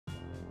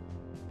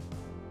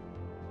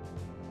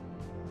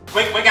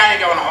we're going to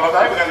go on a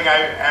holiday, we're going to go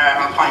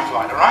on a plane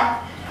flight, alright?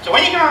 So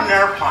when you get on an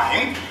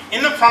aeroplane,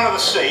 in the front of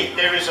the seat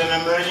there is an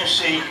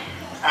emergency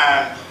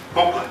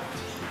booklet,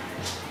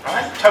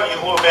 right? Telling you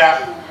all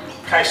about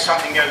in case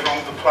something goes wrong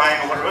with the plane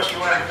or whatever else. You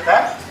want to look at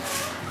that?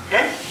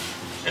 Okay?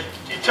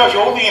 It tells you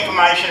all the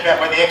information about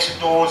where the exit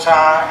doors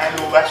are and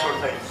all that sort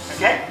of thing.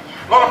 Okay?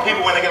 A lot of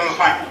people when they get on the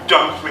plane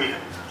don't read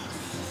it.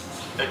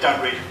 They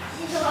don't read it.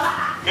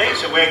 Okay?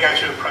 So we're going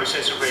through the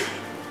process of reading it.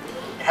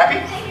 You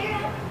happy?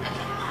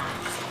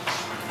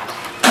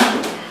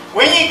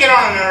 When you get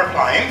on an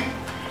aeroplane,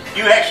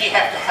 you actually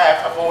have to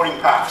have a boarding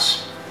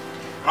pass.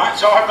 Right?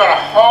 So I've got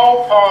a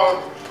whole pile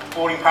of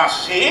boarding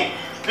passes here.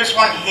 This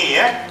one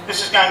here,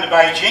 this is going to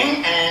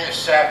Beijing and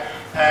it's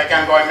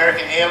going by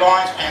American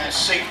Airlines and it's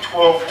seat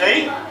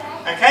 12D.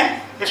 Okay?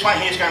 This one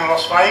here is going to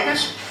Las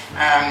Vegas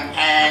and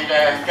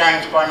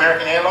going by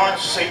American Airlines,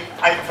 seat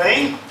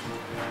 8B.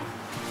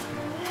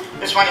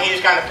 This one here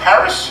is going to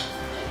Paris,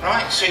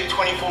 right? Seat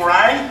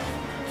 24A.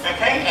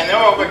 Okay, and they're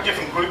all got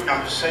different group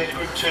numbers. So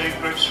group 2,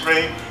 group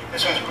 3,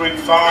 this one's group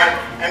 5,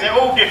 and they're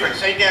all different.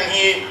 See down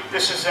here,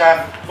 this is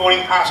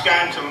boarding pass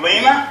going to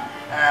Lima,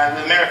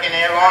 the American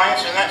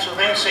Airlines and that sort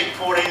of thing, seat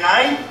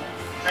 14A.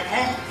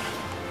 Okay,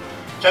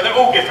 so they're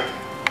all different.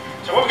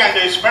 So what we're going to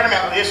do is spread them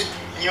out like this,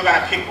 and you're going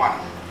to pick one.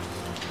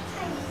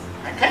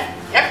 Okay,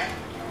 yep.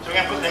 So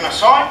we're going to put them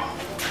aside.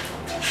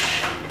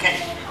 Okay,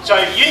 so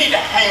you need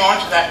to hang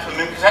on to that for a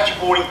minute because that's your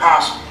boarding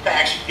pass to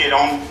actually get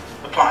on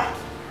the plane.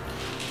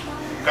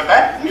 Got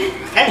that?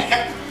 Okay,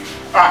 yep.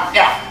 Alright,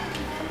 now,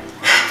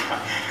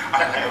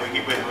 I don't know if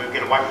we'll get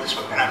away with this,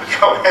 but we're going to have a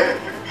go at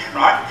it,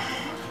 right?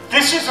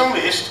 This is a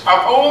list of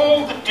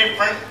all the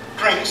different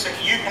drinks that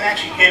you can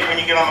actually get when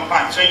you get on the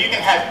plane. So you can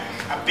have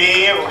a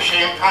beer, or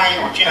champagne,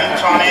 or gin and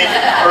tonic,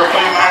 or a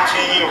blue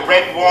martini, or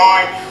red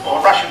wine,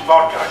 or Russian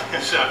vodka.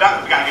 So I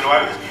don't think we're going to get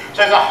away with this.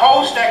 So there's a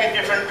whole stack of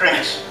different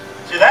drinks.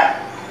 See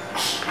that?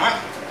 Right?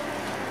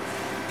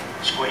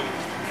 Squeak.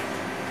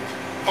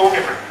 All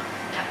different.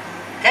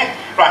 Okay?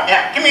 Right,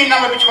 now, give me a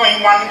number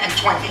between 1 and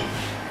 20.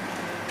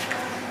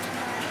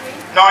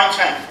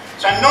 19.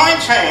 So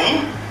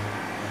 19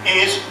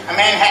 is a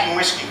Manhattan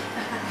whiskey.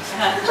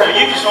 So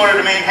you just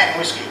ordered a Manhattan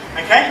whiskey,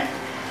 okay?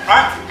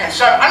 Right? And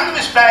so under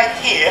this bag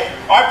here,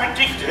 I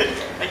predicted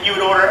that you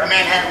would order a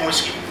Manhattan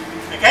whiskey,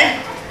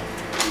 okay?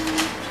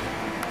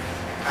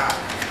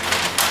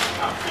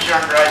 Because you're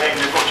under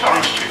 18, they've got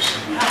orange juice.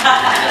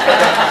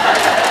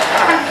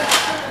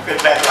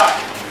 Bit bad luck.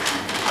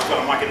 I've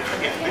got to make it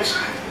forget this.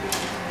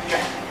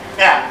 Okay.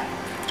 Now,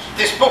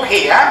 this book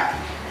here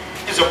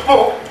is a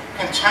book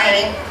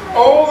containing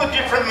all the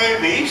different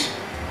movies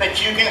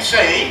that you can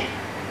see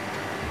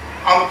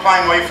on the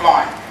plane where you're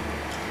flying.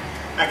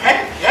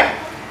 Okay? Yep?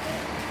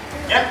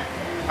 Yep?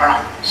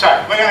 Alright, so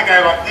we're going to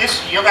go like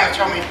this. You're going to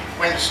tell me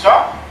when to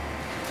stop.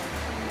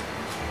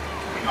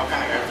 I'm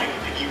going to go,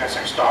 you're going to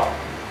say stop.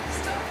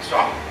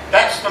 Stop.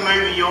 That's the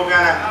movie you're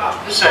going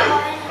to see.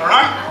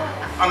 Alright?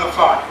 On the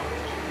flight.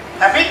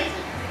 Happy?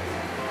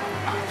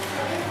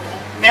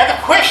 Now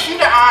the question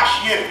to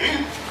ask you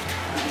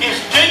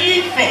is, do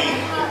you think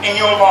in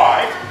your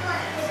life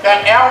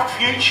that our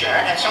future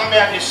and some of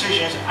our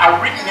decisions are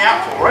written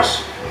out for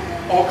us,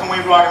 or can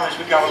we write them as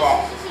we go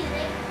along?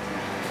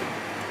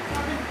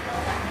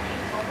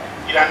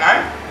 You don't know?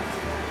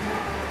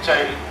 So,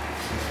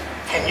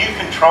 can you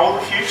control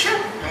the future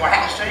and what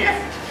happens to you?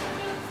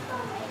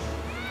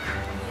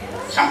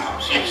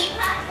 Sometimes, yes.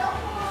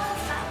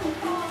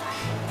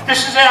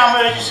 This is our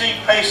emergency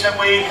piece that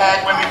we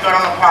had when we got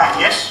on the plane,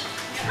 yes?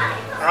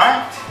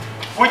 Alright?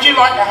 Would you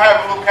like to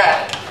have a look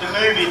at the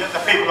movie that the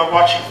people are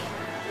watching?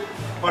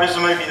 What is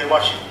the movie they're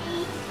watching?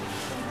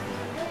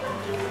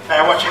 They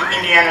are watching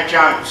Indiana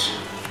Jones.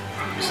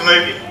 It's the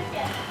movie.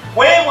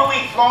 Where were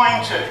we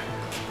flying to?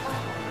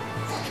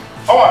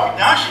 Oh, I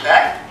didn't ask you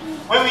that.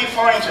 Where were you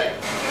flying to?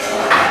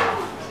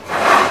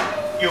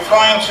 You're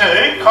flying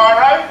to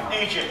Cairo,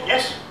 Egypt,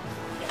 yes?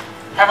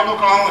 Have a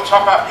look along the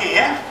top up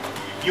here.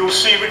 You will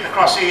see written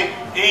across here,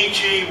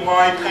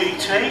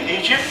 E-G-Y-P-T,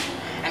 Egypt.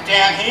 And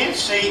down here,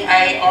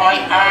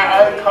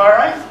 C-A-I-R-O,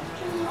 Cairo.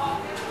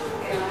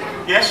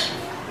 Yes?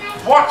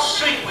 What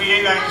seat were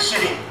you going to sit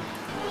in? C.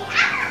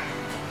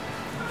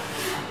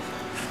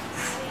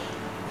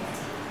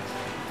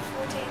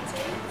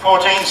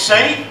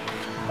 14C.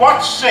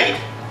 What seat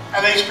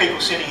are these people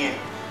sitting in?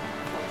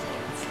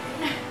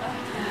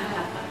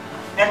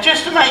 Now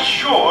just to make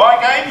sure,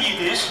 I gave you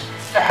this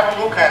to have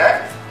a look at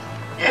it.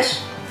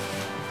 Yes?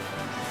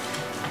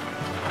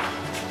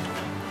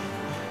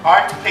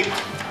 I picked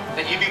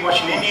that you'd be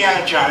watching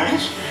Indiana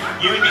Jones,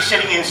 you would be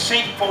sitting in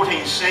seat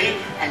 14C,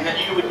 and that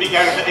you would be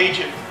going to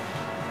Egypt.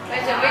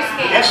 Where's the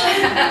whiskey? Yes?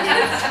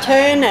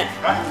 Turn it.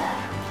 Right?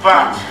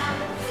 But,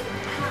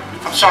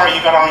 I'm sorry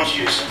you got orange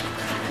juice.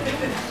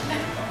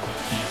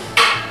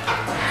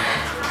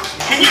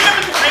 Can you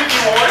remember the drink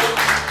you ordered?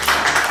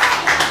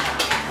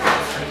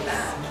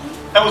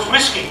 That was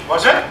whiskey,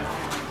 was it?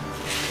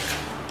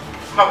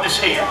 Not this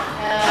here.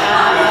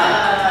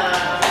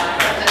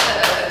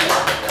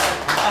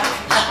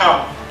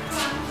 Smell.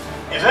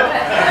 Is it?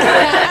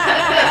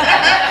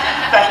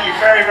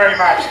 very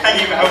much.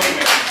 Thank you for helping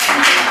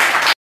me.